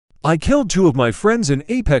I killed two of my friends in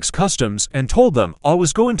Apex Customs and told them I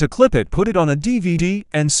was going to clip it, put it on a DVD,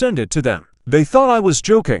 and send it to them. They thought I was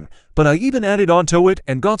joking, but I even added onto it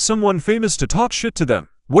and got someone famous to talk shit to them.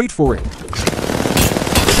 Wait for it.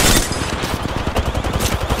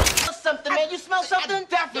 Something, man. You smell something? I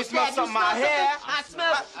definitely smell something in my hair. I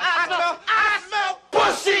smell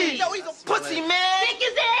pussy! Yo, he's a pussy, man. Stick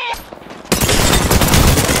his ass!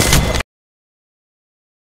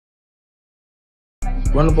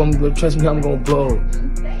 Run up on me, but trust me, I'm gonna blow.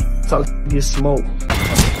 Talk, get smoke.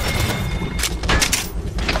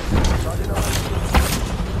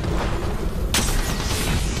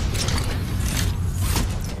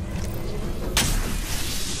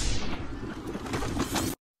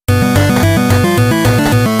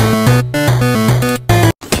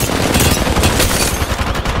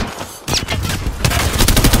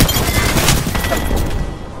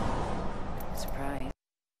 Surprise.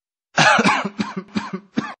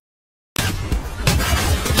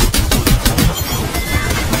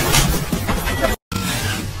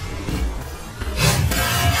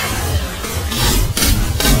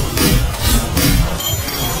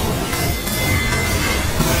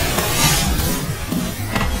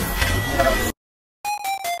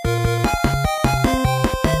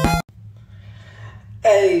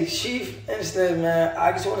 Hey, Chief Instant, man,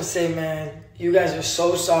 I just want to say, man, you guys are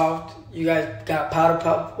so soft. You guys got powder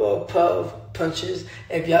puff punches.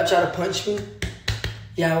 If y'all try to punch me,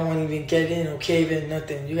 y'all won't even get in or cave in,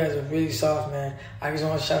 nothing. You guys are really soft, man. I just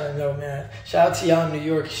want y'all to know, man. Shout out to y'all in New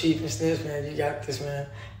York, Chief Instant, man. You got this, man.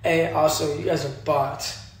 Hey, also, you guys are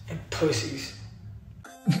bots and pussies.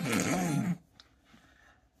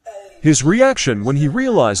 His reaction when he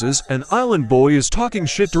realizes an island boy is talking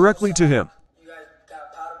shit directly to him. You guys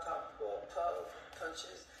got powder puff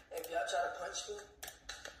punches. If y'all try to punch me,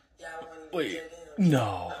 y'all won't even get in.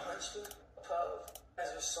 No. Punch me, puff. You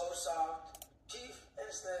guys are so soft. Chief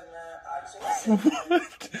Instant, man. I just want to say, man,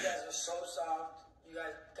 you guys are so soft. You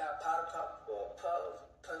guys got powder puff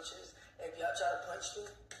punches. If y'all try to punch me,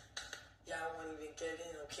 y'all won't even get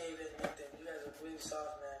in or cave in, nothing. You guys are really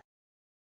soft, man.